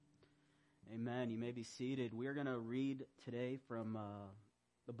Amen. You may be seated. We're going to read today from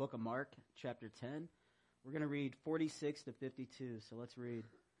the book of Mark, chapter 10. We're going to read 46 to 52, so let's read.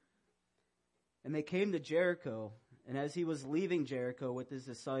 And they came to Jericho, and as he was leaving Jericho with his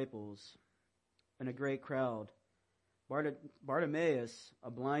disciples and a great crowd, Bartimaeus,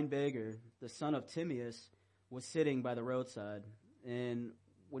 a blind beggar, the son of Timaeus, was sitting by the roadside. And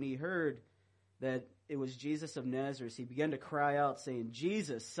when he heard that it was Jesus of Nazareth, he began to cry out, saying,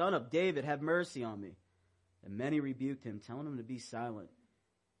 Jesus, Son of David, have mercy on me. And many rebuked him, telling him to be silent.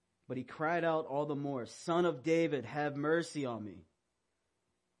 But he cried out all the more, Son of David, have mercy on me.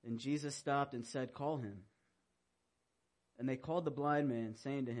 And Jesus stopped and said, Call him. And they called the blind man,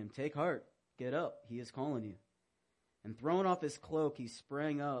 saying to him, Take heart, get up, he is calling you. And throwing off his cloak, he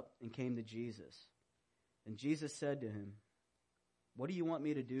sprang up and came to Jesus. And Jesus said to him, What do you want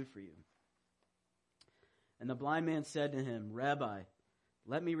me to do for you? And the blind man said to him, Rabbi,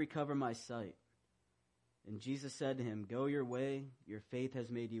 let me recover my sight. And Jesus said to him, Go your way, your faith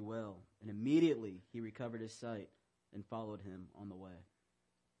has made you well. And immediately he recovered his sight and followed him on the way.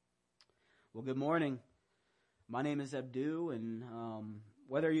 Well, good morning. My name is Abdu, and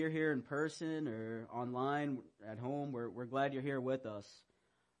whether you're here in person or online at home, we're glad you're here with us.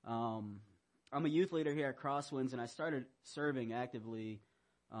 I'm a youth leader here at Crosswinds, and I started serving actively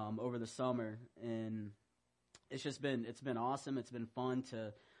over the summer, and it's been awesome. It's been fun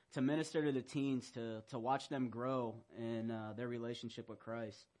to minister to the teens, to watch them grow in their relationship with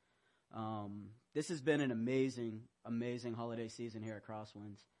Christ. This has been an amazing holiday season here at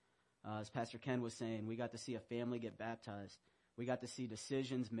Crosswinds. As Pastor Ken was saying, we got to see a family get baptized. We got to see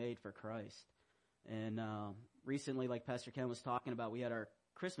decisions made for Christ. And recently, like Pastor Ken was talking about, we had our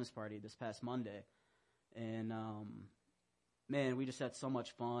Christmas party this past Monday. And man, we just had so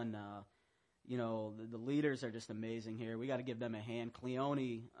much fun. The leaders are just amazing here. We got to give them a hand.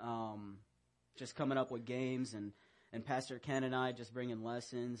 Cleone, just coming up with games, and Pastor Ken and I just bringing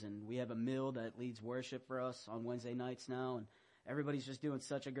lessons, and we have a meal that leads worship for us on Wednesday nights now, and everybody's just doing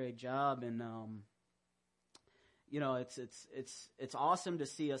such a great job, and it's awesome to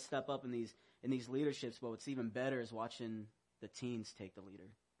see us step up in these leaderships. But what's even better is watching the teens take the leader,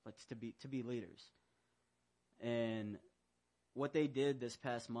 like to be leaders, and what they did this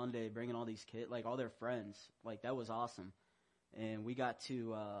past Monday, bringing all these kids, like all their friends, like that was awesome. And we got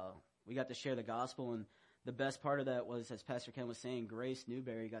to share the gospel. And the best part of that was, as Pastor Ken was saying, Grace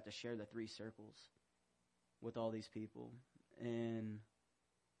Newberry got to share the 3 circles with all these people. And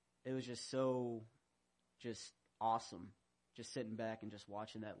it was just awesome, just sitting back and just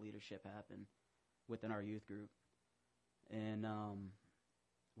watching that leadership happen within our youth group. And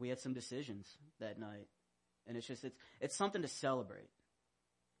we had some decisions that night. And it's something to celebrate,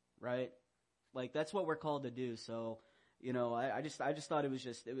 right? Like that's what we're called to do. So, I just thought it was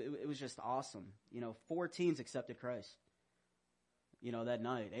just awesome. 4 teens accepted Christ, that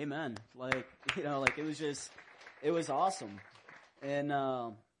night. Amen. It was awesome.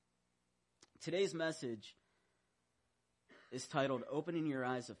 And today's message is titled Opening Your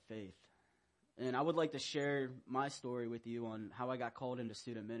Eyes of Faith. And I would like to share my story with you on how I got called into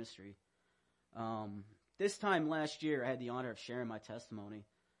student ministry. This time last year, I had the honor of sharing my testimony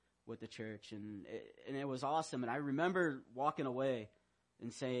with the church, and it was awesome. And I remember walking away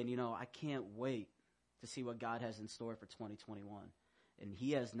and saying, I can't wait to see what God has in store for 2021. And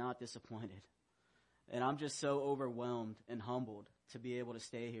He has not disappointed. And I'm just so overwhelmed and humbled to be able to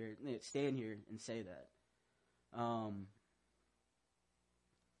stand here and say that.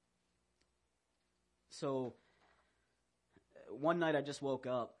 So one night I just woke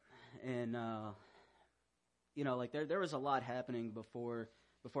up, and there was a lot happening before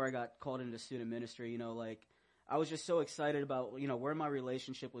I got called into student ministry. I was just so excited about, where my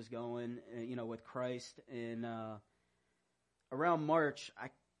relationship was going, with Christ. And around March, I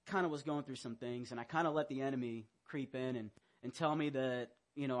kind of was going through some things, and I kind of let the enemy creep in and tell me that,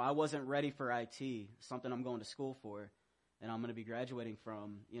 I wasn't ready for IT, something I'm going to school for, and I'm going to be graduating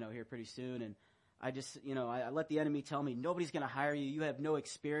from, here pretty soon. And I just, I let the enemy tell me, nobody's going to hire you. You have no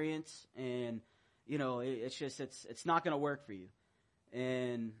experience, and it's not going to work for you.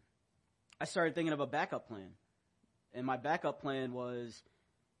 And I started thinking of a backup plan. And my backup plan was,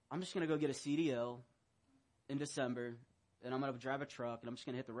 I'm just going to go get a CDL in December, and I'm going to drive a truck, and I'm just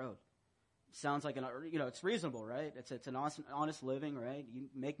going to hit the road. Sounds like it's reasonable, right? It's an honest living, right? You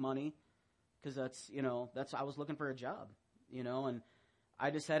make money, because that's I was looking for a job, and I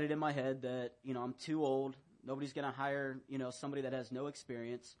just had it in my head that, I'm too old. Nobody's going to hire, somebody that has no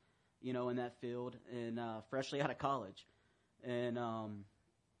experience, in that field, and freshly out of college. And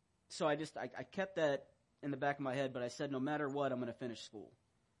so I kept that in the back of my head, but I said, no matter what, I'm going to finish school.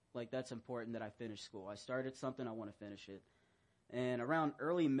 Like, that's important that I finish school. I started something, I want to finish it. And around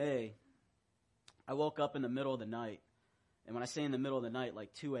early May, I woke up in the middle of the night. And when I say in the middle of the night,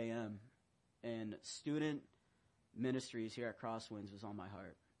 like 2 a.m., and student ministries here at Crosswinds was on my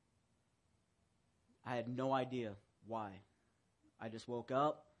heart. I had no idea why. I just woke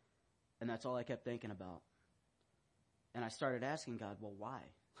up, and that's all I kept thinking about. And I started asking God, well, why?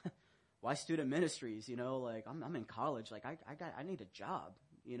 Why student ministries? You know, like, I'm in college. Like, I need a job.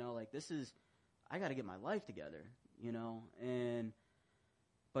 You know, like, I got to get my life together, you know.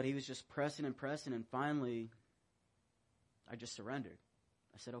 But he was just pressing, and finally, I just surrendered.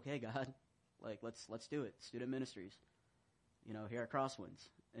 I said, okay, God, like, let's do it. Student ministries, you know, here at Crosswinds.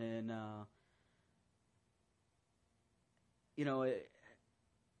 And, you know,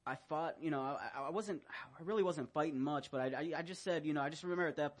 I fought, you know, I really wasn't fighting much, but I just said, you know, I just remember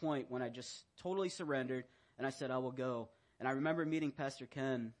at that point when I just totally surrendered, and I said, I will go. And I remember meeting Pastor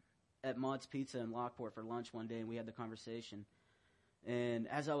Ken at Maud's Pizza in Lockport for lunch one day, and we had the conversation. And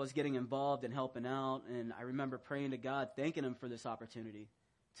as I was getting involved and helping out, and I remember praying to God, thanking him for this opportunity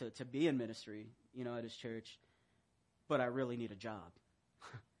to be in ministry, you know, at his church. But I really need a job.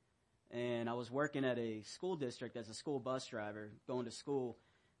 And I was working at a school district as a school bus driver, going to school.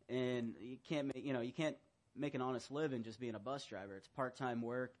 And you can't make an honest living just being a bus driver. It's part-time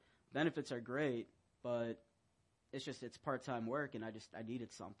work. Benefits are great, but it's part-time work, and I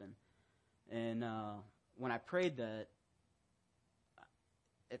needed something. And when I prayed that,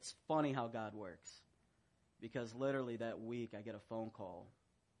 it's funny how God works, because literally that week I get a phone call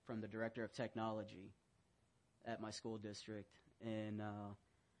from the director of technology at my school district, and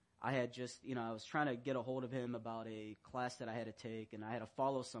I had just, you know, I was trying to get a hold of him about a class that I had to take, and I had to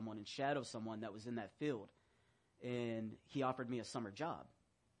follow someone and shadow someone that was in that field, and he offered me a summer job.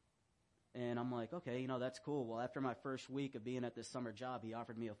 And I'm like, okay, you know, that's cool. Well, after my first week of being at this summer job, he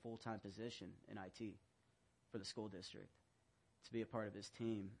offered me a full-time position in IT for the school district to be a part of his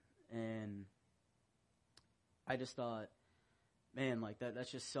team. And I just thought, man, like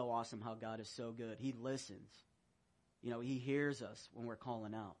that's just so awesome how God is so good. He listens. You know, he hears us when we're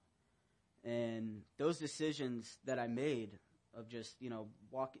calling out. And those decisions that I made of just, you know,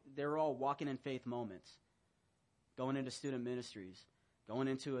 they were all walking in faith moments. Going into student ministries, going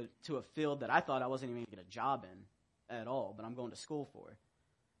into a field that I thought I wasn't even going to get a job in at all, but I'm going to school for.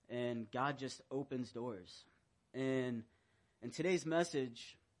 And God just opens doors. And today's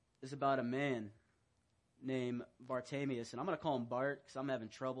message is about a man named Bartimaeus, and I'm going to call him Bart because I'm having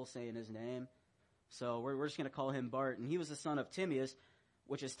trouble saying his name. So we're just going to call him Bart. And he was the son of Timaeus,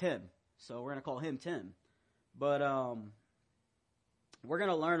 which is Tim. So we're going to call him Tim. But we're going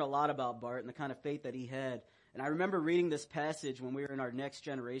to learn a lot about Bart and the kind of faith that he had. And I remember reading this passage when we were in our Next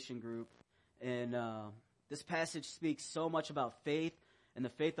Generation group. And this passage speaks so much about faith and the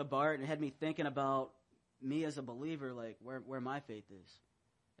faith of Bart, and it had me thinking about me as a believer, like where my faith is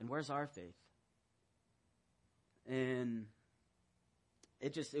and where's our faith. And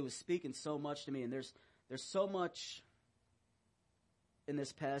it was speaking so much to me. And there's so much in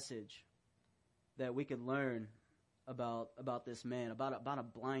this passage that we could learn about this man, about a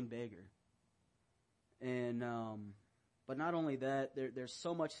blind beggar. And but not only that, there's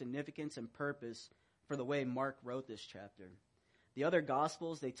so much significance and purpose for the way Mark wrote this chapter. The other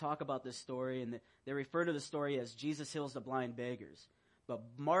Gospels, they talk about this story, and they refer to the story as Jesus heals the blind beggars. But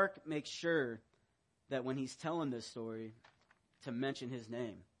Mark makes sure that when he's telling this story to mention his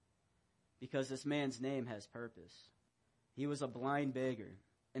name, because this man's name has purpose. He was a blind beggar.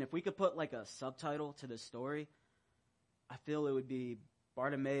 And if we could put like a subtitle to this story, I feel it would be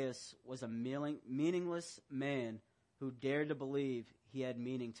Bartimaeus was a meaningless man who dared to believe he had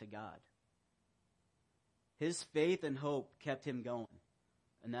meaning to God. His faith and hope kept him going.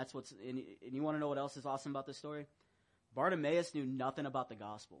 And that's and you want to know what else is awesome about this story? Bartimaeus knew nothing about the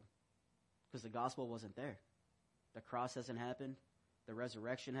gospel because the gospel wasn't there. The cross hasn't happened. The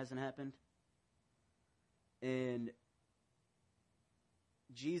resurrection hasn't happened. And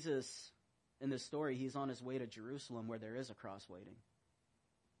Jesus, in this story, he's on his way to Jerusalem where there is a cross waiting.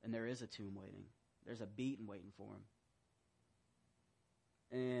 And there is a tomb waiting. There's a beating waiting for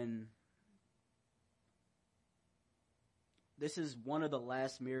him. And this is one of the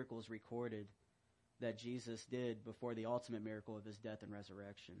last miracles recorded that Jesus did before the ultimate miracle of his death and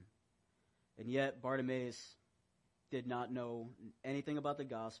resurrection. And yet Bartimaeus did not know anything about the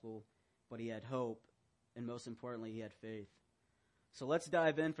gospel, but he had hope, and most importantly, he had faith. So let's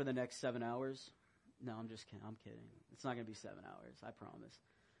dive in for the next 7 hours. No, I'm just kidding. I'm kidding. It's not going to be 7 hours, I promise.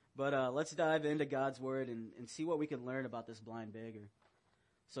 But let's dive into God's word and see what we can learn about this blind beggar.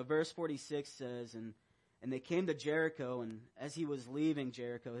 So verse 46 says, And they came to Jericho, and as he was leaving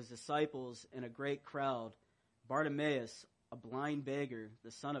Jericho, his disciples and a great crowd, Bartimaeus, a blind beggar,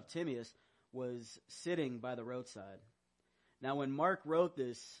 the son of Timaeus, was sitting by the roadside. Now when Mark wrote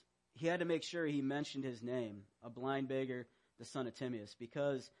this, he had to make sure he mentioned his name, a blind beggar, the son of Timaeus,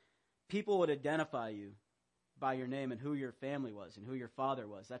 because people would identify you by your name and who your family was and who your father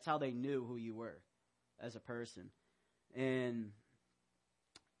was. That's how they knew who you were as a person. And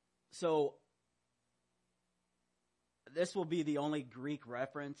so this will be the only Greek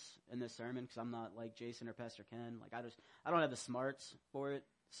reference in this sermon, because I'm not like Jason or Pastor Ken. Like I don't have the smarts for it.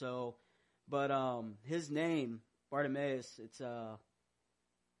 So, but his name, Bartimaeus,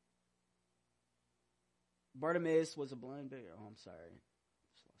 Bartimaeus was a blind beggar. Oh, I'm sorry.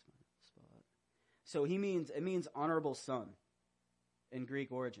 Just lost my spot. So it means honorable son in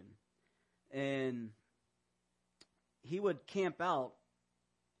Greek origin. And he would camp out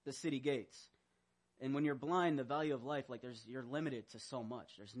the city gates. And when you're blind, the value of life, like you're limited to so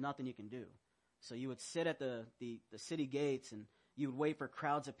much. There's nothing you can do. So you would sit at the city gates, and you would wait for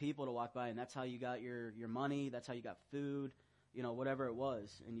crowds of people to walk by, and that's how you got your money. That's how you got food, whatever it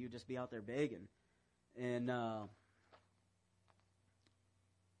was. And you'd just be out there begging. And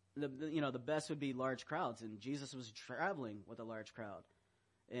the best would be large crowds, and Jesus was traveling with a large crowd.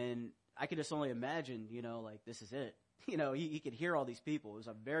 And I could just only imagine, like this is it. He could hear all these people. It was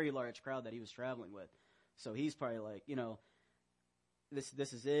a very large crowd that he was traveling with. So he's probably like,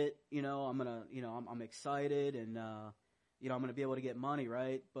 this is it. I'm excited, and I'm gonna be able to get money,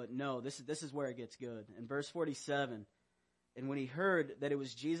 right? But no, this is where it gets good. In verse 47, and when he heard that it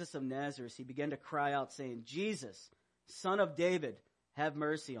was Jesus of Nazareth, he began to cry out, saying, "Jesus, Son of David, have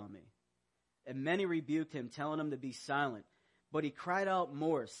mercy on me." And many rebuked him, telling him to be silent. But he cried out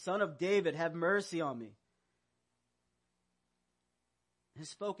more, "Son of David, have mercy on me."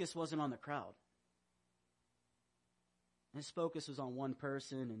 His focus wasn't on the crowd. His focus was on one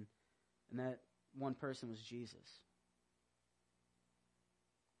person, and that one person was Jesus.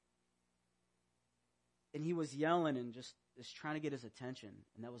 And he was yelling and just trying to get his attention,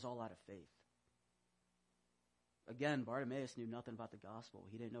 and that was all out of faith. Again, Bartimaeus knew nothing about the gospel.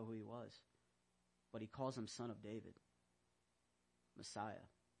 He didn't know who he was. But he calls him Son of David, Messiah.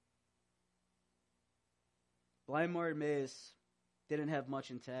 Blind Bartimaeus didn't have much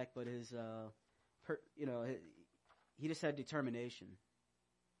intact, but his, he just had determination.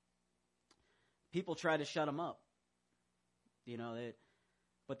 People tried to shut him up,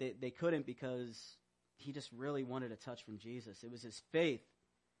 but they couldn't, because he just really wanted a touch from Jesus. It was his faith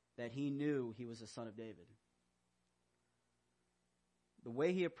that he knew he was the Son of David. The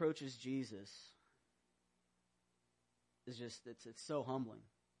way he approaches Jesus is just, it's so humbling.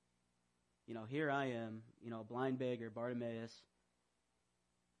 Here I am, a blind beggar, Bartimaeus,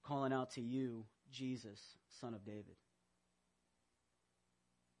 calling out to you, Jesus, Son of David.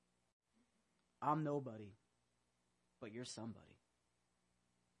 I'm nobody, but you're somebody.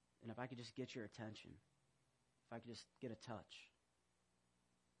 And if I could just get your attention, if I could just get a touch.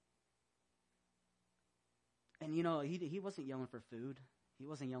 And he wasn't yelling for food. He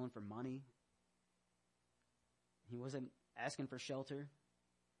wasn't yelling for money. He wasn't asking for shelter.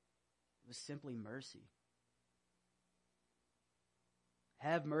 It was simply mercy.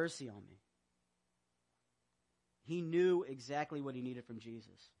 Have mercy on me. He knew exactly what he needed from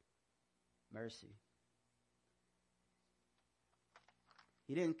Jesus. Mercy.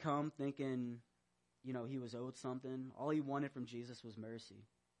 He didn't come thinking, he was owed something. All he wanted from Jesus was mercy.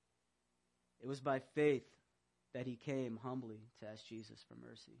 It was by faith that he came humbly to ask Jesus for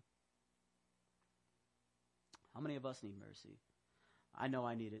mercy. How many of us need mercy? I know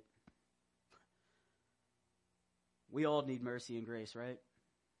I need it. We all need mercy and grace, right?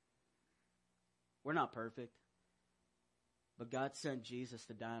 We're not perfect. But God sent Jesus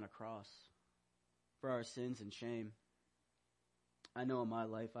to die on a cross for our sins and shame. I know in my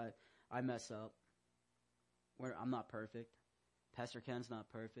life I mess up. I'm not perfect. Pastor Ken's not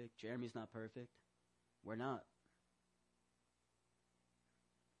perfect. Jeremy's not perfect. We're not.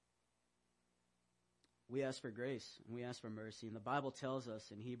 We ask for grace and we ask for mercy. And the Bible tells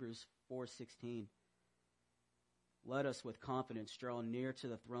us in Hebrews 4:16, "Let us with confidence draw near to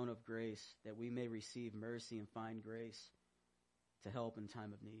the throne of grace, that we may receive mercy and find grace to help in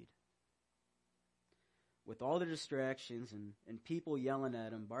time of need." With all the distractions and people yelling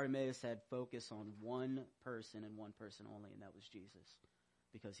at him, Bartimaeus had focus on one person and one person only, and that was Jesus,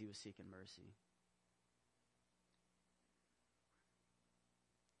 because he was seeking mercy.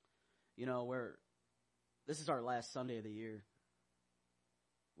 This is our last Sunday of the year,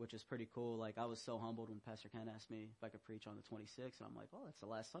 which is pretty cool. Like, I was so humbled when Pastor Ken asked me if I could preach on the 26th, and I'm like, oh, that's the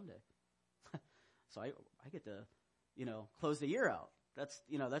last Sunday. So I get to, close the year out.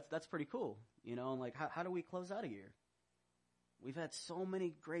 That's pretty cool. And like, how do we close out a year? We've had so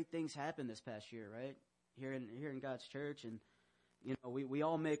many great things happen this past year, right? Here in God's church. And, we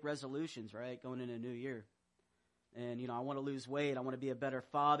all make resolutions, right? Going into a new year. And, I want to lose weight. I want to be a better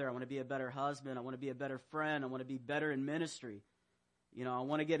father. I want to be a better husband. I want to be a better friend. I want to be better in ministry. I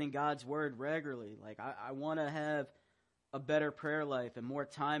want to get in God's word regularly. Like, I want to have a better prayer life and more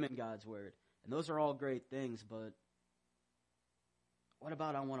time in God's word. And those are all great things, but what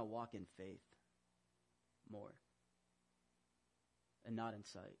about I want to walk in faith more and not in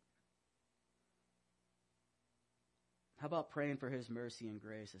sight? How about praying for his mercy and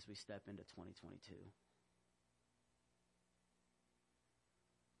grace as we step into 2022?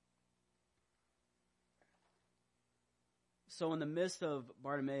 So in the midst of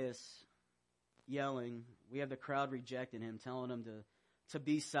Bartimaeus yelling, we have the crowd rejecting him, telling him to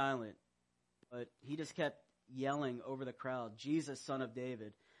be silent. But he just kept yelling over the crowd, Jesus, Son of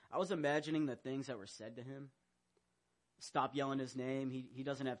David. I was imagining the things that were said to him. Stop yelling his name. He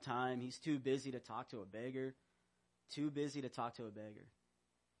doesn't have time. He's too busy to talk to a beggar. Too busy to talk to a beggar.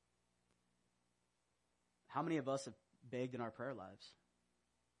 How many of us have begged in our prayer lives?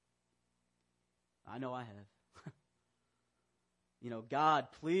 I know I have. God,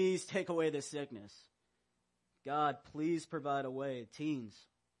 please take away this sickness. God, please provide a way. Teens,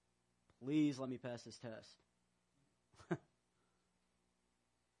 please let me pass this test.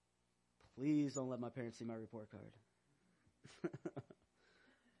 Please don't let my parents see my report card.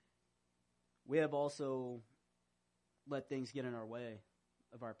 We have also let things get in our way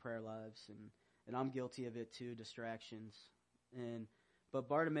of our prayer lives, and I'm guilty of it too, distractions. But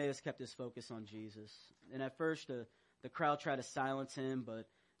Bartimaeus kept his focus on Jesus. And at first, the crowd tried to silence him, but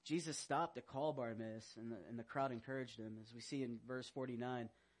Jesus stopped to call Bartimaeus, and the crowd encouraged him, as we see in verse 49.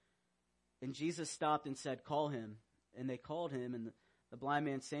 And Jesus stopped and said, call him. And they called him, and the blind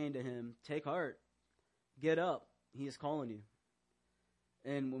man saying to him, take heart, get up, he is calling you.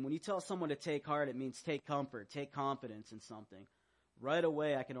 And when you tell someone to take heart, it means take comfort, take confidence in something. Right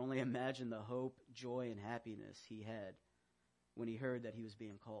away, I can only imagine the hope, joy, and happiness he had when he heard that he was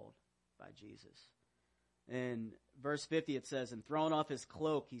being called by Jesus. In verse 50, it says, and throwing off his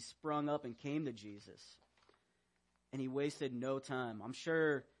cloak, he sprung up and came to Jesus. And he wasted no time. I'm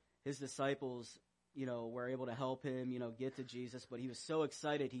sure his disciples, were able to help him, get to Jesus. But he was so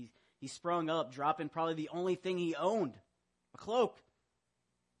excited, he sprung up, dropping probably the only thing he owned, a cloak.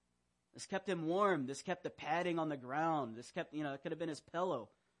 This kept him warm. This kept the padding on the ground. This kept, it could have been his pillow,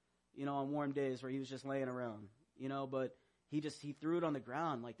 on warm days where he was just laying around, but he threw it on the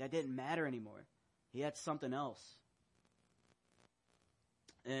ground. Like that didn't matter anymore. He had something else.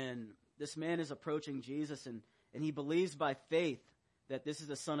 And this man is approaching Jesus, and he believes by faith that this is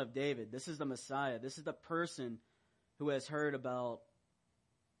the Son of David. This is the Messiah. This is the person who has heard about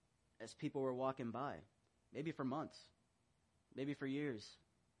as people were walking by. Maybe for months. Maybe for years.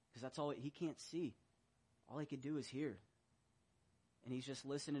 Because that's all he can't see. All he could do is hear. And he's just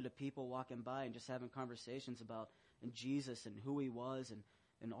listening to people walking by and just having conversations about Jesus and who he was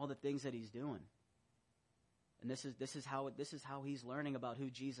and all the things that he's doing. And this is how he's learning about who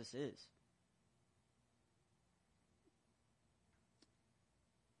Jesus is.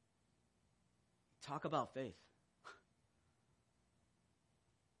 Talk about faith.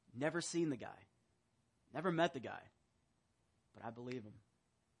 Never seen the guy. Never met the guy. But I believe him.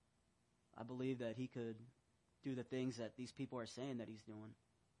 I believe that he could do the things that these people are saying that he's doing.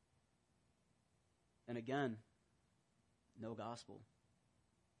 And again, no gospel.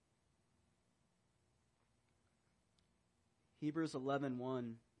 Hebrews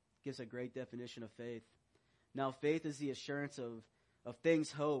 11:1 gives a great definition of faith. Now faith is the assurance of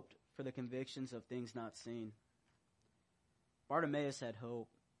things hoped, for the convictions of things not seen. Bartimaeus had hope.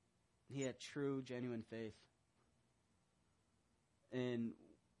 He had true, genuine faith. And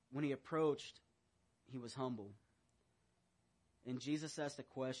when he approached, he was humble. And Jesus asked a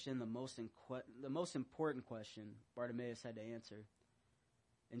question, the most important question Bartimaeus had to answer.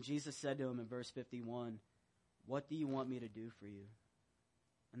 And Jesus said to him in verse 51, "What do you want me to do for you?"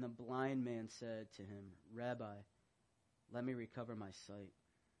 And the blind man said to him, "Rabbi, let me recover my sight."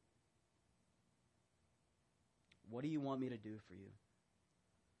 What do you want me to do for you?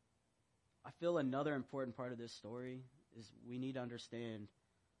 I feel another important part of this story is we need to understand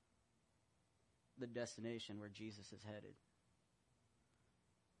the destination where Jesus is headed.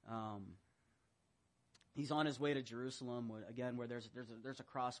 He's on his way to Jerusalem, where there's a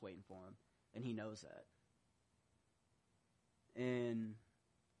cross waiting for him, and he knows that. And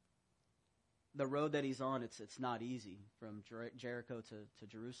the road that he's on, it's not easy from Jericho to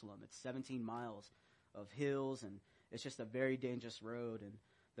Jerusalem. It's 17 miles of hills, and it's just a very dangerous road. And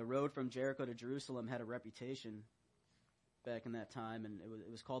the road from Jericho to Jerusalem had a reputation back in that time, and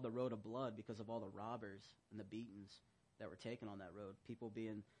it was called the Road of Blood because of all the robbers and the beatings that were taken on that road, people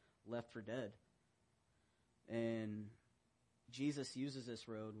being left for dead. And Jesus uses this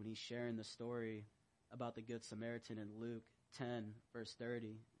road when he's sharing the story about the Good Samaritan in Luke 10, verse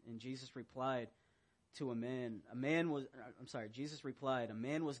 30. And Jesus replied to Jesus replied, a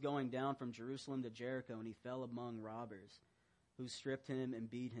man was going down from Jerusalem to Jericho, and he fell among robbers, who stripped him and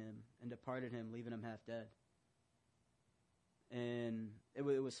beat him and departed him, leaving him half dead. And it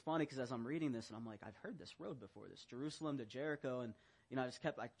was funny because as I'm reading this, and I'm like, I've heard this road before, this Jerusalem to Jericho, and I was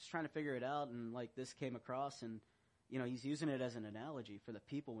trying to figure it out, and like this came across, and he's using it as an analogy for the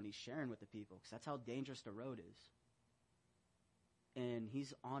people when he's sharing with the people, because that's how dangerous the road is. And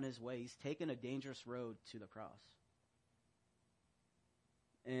he's on his way. He's taken a dangerous road to the cross.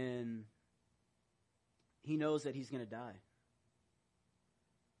 And he knows that he's going to die.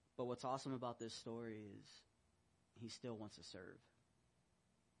 But what's awesome about this story is he still wants to serve.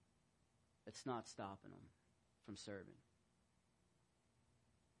 It's not stopping him from serving.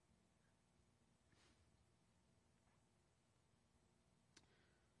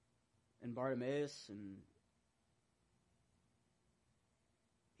 And Bartimaeus, and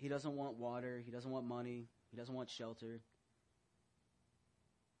he doesn't want water, he doesn't want money, he doesn't want shelter.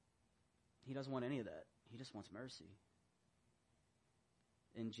 He doesn't want any of that. He just wants mercy.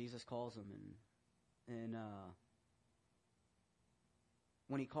 And Jesus calls him, and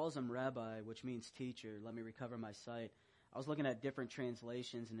when he calls him rabbi, which means teacher, let me recover my sight, I was looking at different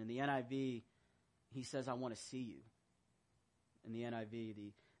translations, and in the NIV, he says, I want to see you. In the NIV,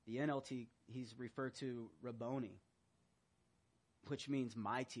 the NLT, he's referred to Rabboni, which means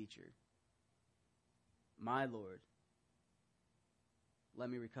my teacher, my Lord. Let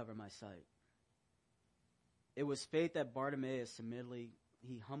me recover my sight. It was faith that Bartimaeus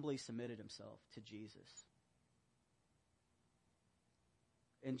he humbly submitted himself to Jesus.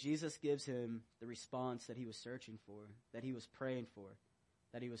 And Jesus gives him the response that he was searching for, that he was praying for,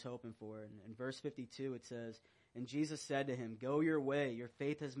 that he was hoping for. And in verse 52 it says, and Jesus said to him, go your way, your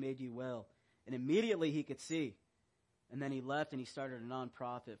faith has made you well. And immediately he could see. And then he left and he started a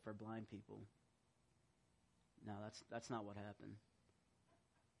nonprofit for blind people. No, that's not what happened.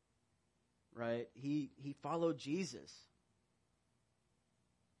 Right? He followed Jesus.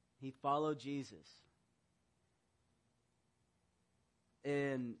 He followed Jesus.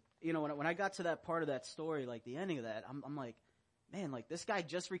 And, when I got to that part of that story, like the ending of that, I'm like, man, like this guy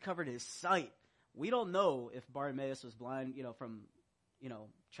just recovered his sight. We don't know if Bartimaeus was blind, from,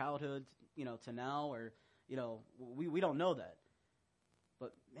 childhood, to now, or, we don't know that.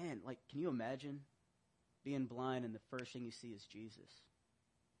 But man, like, can you imagine being blind and the first thing you see is Jesus?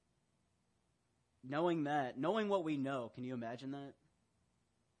 Knowing what we know, can you imagine that?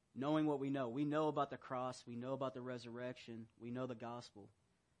 Knowing what we know about the cross, we know about the resurrection, we know the gospel.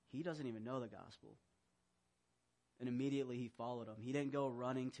 He doesn't even know the gospel. And immediately he followed him. He didn't go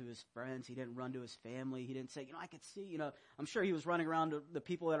running to his friends. He didn't run to his family. He didn't say, I could see, I'm sure he was running around to the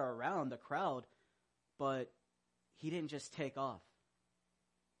people that are around, the crowd, but he didn't just take off.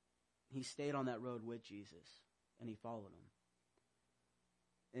 He stayed on that road with Jesus, and he followed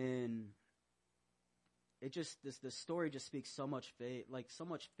him. And this story just speaks so much faith, of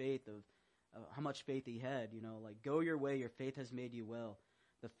how much faith he had, like, go your way, your faith has made you well.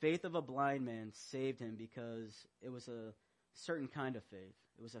 The faith of a blind man saved him because it was a certain kind of faith.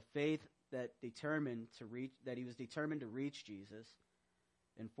 It was a faith that he was determined to reach Jesus.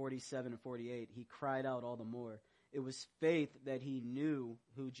 In 47 and 48, he cried out all the more. It was faith that he knew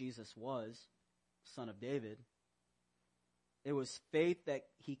who Jesus was, Son of David. It was faith that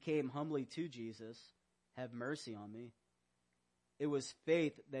he came humbly to Jesus, have mercy on me. It was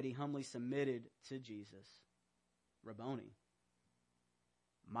faith that he humbly submitted to Jesus, Rabboni,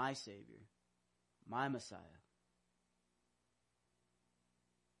 my Savior, my Messiah.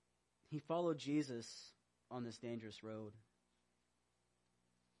 He followed Jesus on this dangerous road.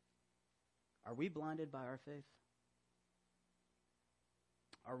 Are we blinded by our faith?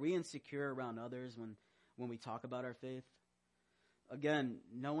 Are we insecure around others when we talk about our faith? Again,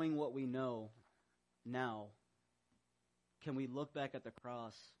 knowing what we know now, can we look back at the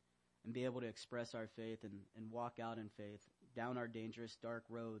cross and be able to express our faith and walk out in faith down our dangerous, dark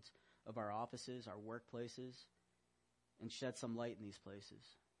roads of our offices, our workplaces, and shed some light in these places?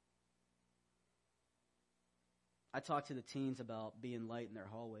 I talk to the teens about being light in their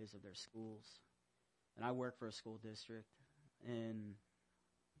hallways of their schools. And I work for a school district. And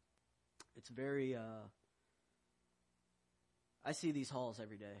It's very, I see these halls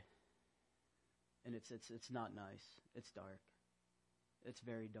every day, and it's not nice. It's dark. It's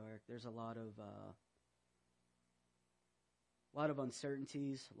very dark. There's a lot of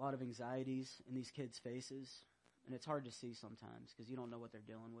uncertainties, a lot of anxieties in these kids' faces, and it's hard to see sometimes because you don't know what they're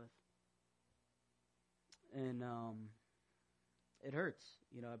dealing with. And it hurts.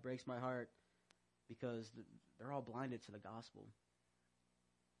 It breaks my heart because they're all blinded to the gospel.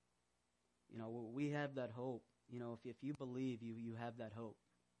 We have that hope. If you believe, you have that hope.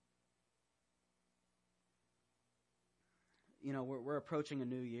 We're approaching a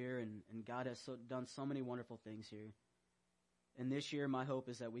new year, and God has done so many wonderful things here. And this year, my hope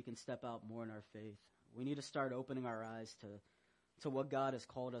is that we can step out more in our faith. We need to start opening our eyes to what God has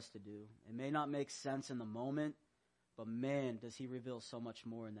called us to do. It may not make sense in the moment, but man, does He reveal so much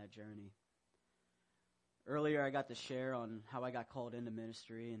more in that journey. Earlier, I got to share on how I got called into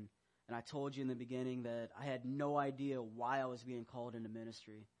ministry, and I told you in the beginning that I had no idea why I was being called into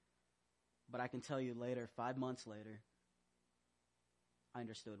ministry. But I can tell you later, 5 months later, I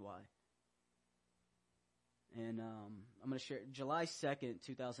understood why. And I'm going to share, July 2nd,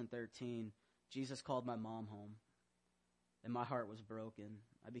 2013, Jesus called my mom home, and my heart was broken.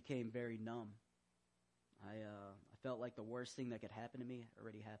 I became very numb. I felt like the worst thing that could happen to me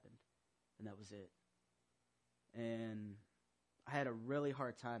already happened, and that was it. And I had a really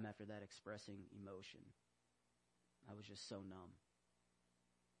hard time after that expressing emotion. I was just so numb.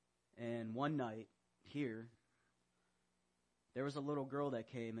 And one night here, there was a little girl that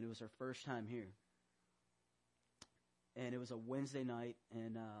came, and it was her first time here. And it was a Wednesday night,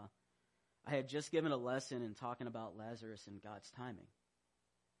 and I had just given a lesson in talking about Lazarus and God's timing.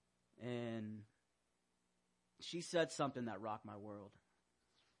 And she said something that rocked my world.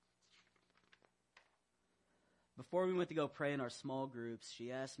 Before we went to go pray in our small groups,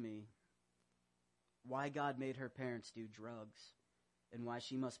 she asked me why God made her parents do drugs and why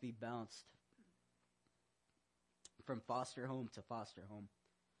she must be bounced from foster home to foster home.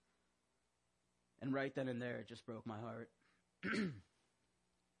 And right then and there, it just broke my heart.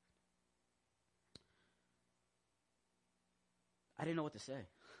 I didn't know what to say.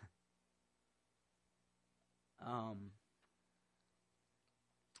 I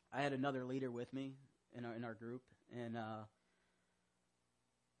had another leader with me in our group, and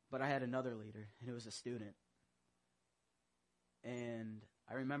but I had another leader, and it was a student. And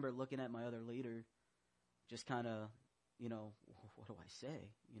I remember looking at my other leader, just kind of, what do I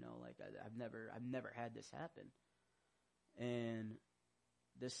say? I've never had this happen. And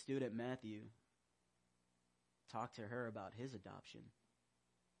this student, Matthew, talked to her about his adoption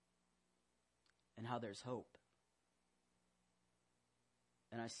and how there's hope.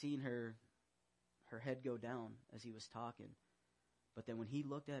 And I seen her head go down as he was talking. But then when he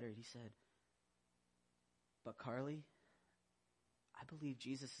looked at her, he said, "But Carly, I believe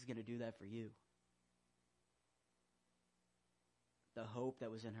Jesus is going to do that for you." The hope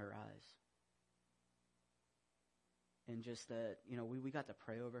that was in her eyes. And just that, we got to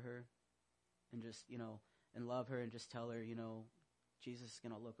pray over her and just, and love her and just tell her, Jesus is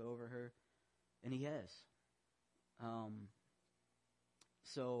going to look over her. And He has.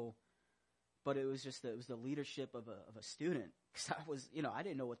 But it was just, it was the leadership of a student. Because I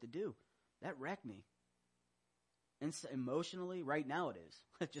didn't know what to do. That wrecked me. And emotionally, right now it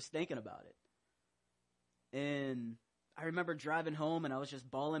is. Just thinking about it. And I remember driving home and I was just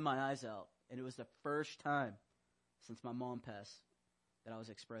bawling my eyes out. And it was the first time since my mom passed that I was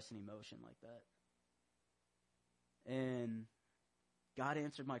expressing emotion like that. And God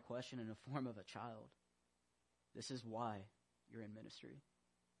answered my question in the form of a child. This is why you're in ministry.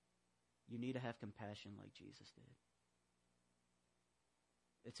 You need to have compassion like Jesus did.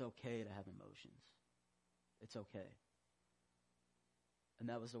 It's okay to have emotions. It's okay. And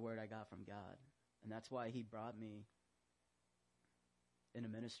that was the word I got from God. And that's why He brought me into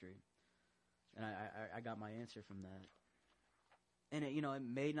ministry. And I got my answer from that. And it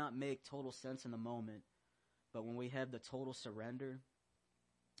may not make total sense in the moment, but when we have the total surrender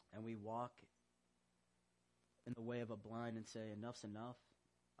and we walk in the way of a blind and say, enough's enough,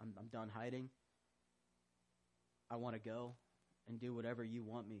 I'm done hiding, I want to go and do whatever you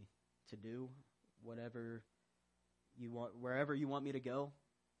want me to do, whatever you want, wherever you want me to go,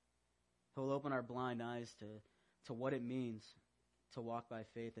 He'll open our blind eyes to what it means to walk by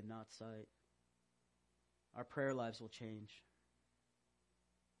faith and not sight. Our prayer lives will change.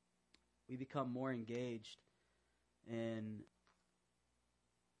 We become more engaged and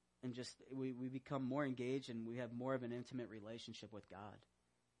just we become more engaged and we have more of an intimate relationship with God.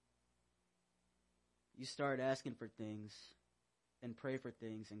 You start asking for things and pray for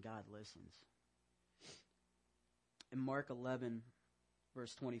things, and God listens. In Mark 11,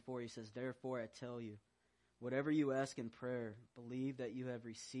 verse 24, he says, "Therefore I tell you, whatever you ask in prayer, believe that you have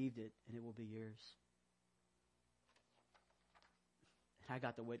received it, and it will be yours." And I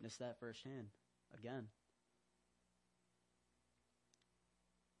got to witness that firsthand again.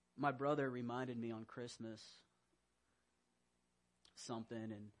 My brother reminded me on Christmas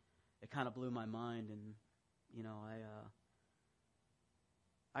something, and it kind of blew my mind. And, you know,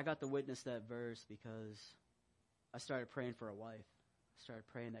 I got to witness that verse because I started praying for a wife. I started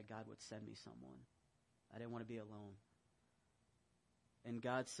praying that God would send me someone. I didn't want to be alone. And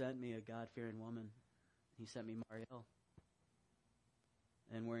God sent me a God-fearing woman. He sent me Marielle.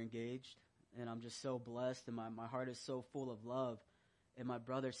 And we're engaged. And I'm just so blessed, and my heart is so full of love. And my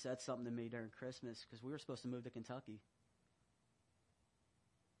brother said something to me during Christmas because we were supposed to move to Kentucky.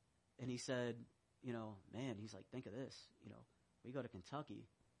 And he said, you know, man, he's like, think of this. You know, we go to Kentucky,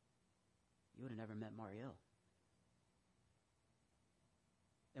 you would have never met Marielle.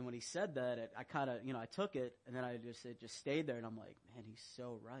 And when he said that, I kind of, you know, I took it, and then it just stayed there, and I'm like, man, he's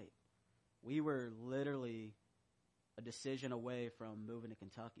so right. We were literally a decision away from moving to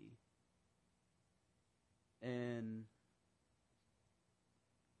Kentucky. And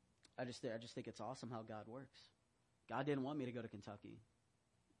I just think it's awesome how God works. God didn't want me to go to Kentucky.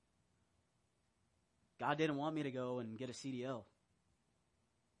 God didn't want me to go and get a CDL.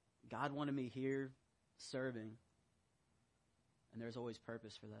 God wanted me here serving. And there's always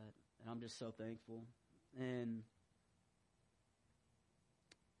purpose for that. And I'm just so thankful. And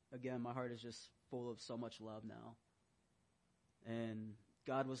again, my heart is just full of so much love now. And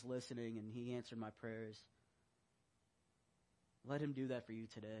God was listening, and He answered my prayers. Let Him do that for you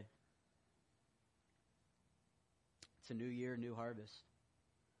today. It's a new year, new harvest.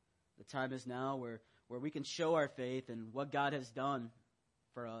 The time is now where we can show our faith and what God has done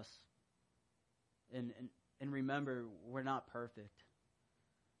for us. And remember, we're not perfect.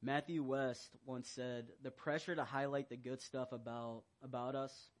 Matthew West once said, the pressure to highlight the good stuff about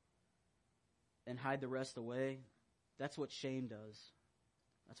us and hide the rest away, that's what shame does.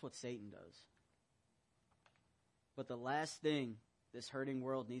 That's what Satan does. But the last thing this hurting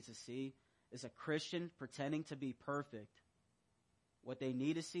world needs to see is a Christian pretending to be perfect. What they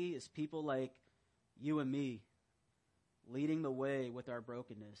need to see is people like you and me leading the way with our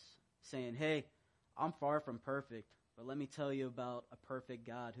brokenness, saying, hey, I'm far from perfect, but let me tell you about a perfect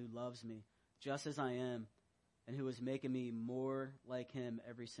God who loves me just as I am and who is making me more like Him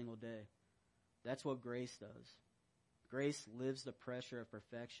every single day. That's what grace does. Grace lifts the pressure of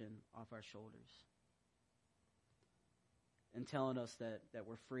perfection off our shoulders and telling us that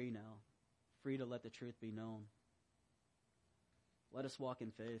we're free now, free to let the truth be known. Let us walk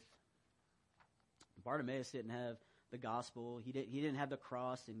in faith. Bartimaeus didn't have the gospel. He didn't have the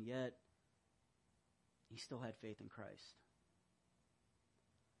cross, and yet he still had faith in Christ.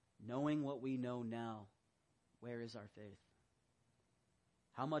 Knowing what we know now, where is our faith?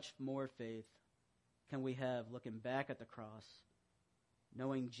 How much more faith can we have looking back at the cross,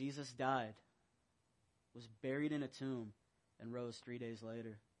 knowing Jesus died, was buried in a tomb, and rose 3 days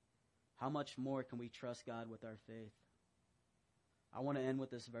later? How much more can we trust God with our faith? I want to end with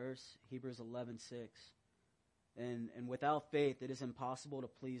this verse, Hebrews 11:6. And without faith, it is impossible to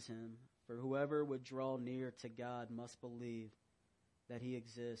please Him. For whoever would draw near to God must believe that He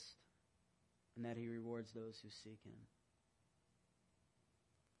exists and that He rewards those who seek Him.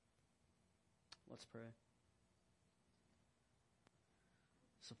 Let's pray.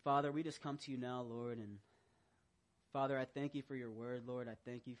 So, Father, we just come to you now, Lord, and Father, I thank you for your word, Lord. I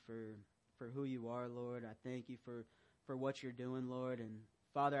thank you for who you are, Lord. I thank you for what you're doing, Lord. And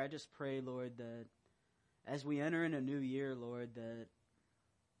Father, I just pray, Lord, that as we enter in a new year, Lord, that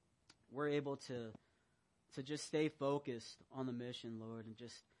we're able to just stay focused on the mission, Lord, and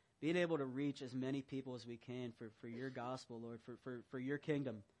just being able to reach as many people as we can for your gospel, Lord, for your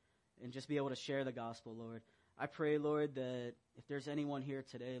kingdom, and just be able to share the gospel, Lord. I pray, Lord, that if there's anyone here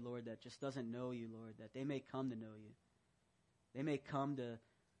today, Lord, that just doesn't know you, Lord, that they may come to know you. They may come to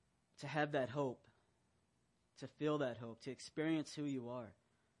have that hope, to feel that hope, to experience who you are,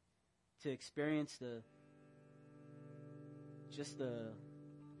 to experience the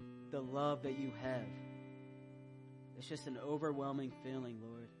love that you have. It's just an overwhelming feeling,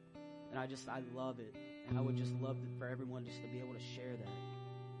 Lord. And I love it. And I would just love for everyone just to be able to share that.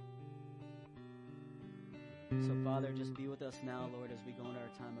 So, Father, just be with us now, Lord, as we go into our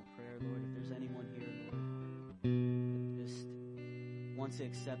time of prayer, Lord. If there's anyone here, Lord, that just wants to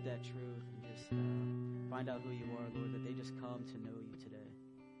accept that truth and just find out who you are, Lord, that they just come to know you today.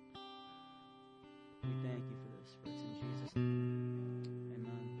 We thank you for this, for it's in Jesus' name.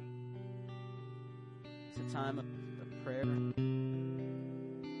 time of prayer.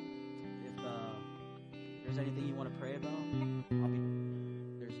 If there's anything you want to pray about,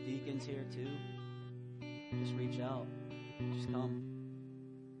 there's deacons here too. Just reach out. Just come.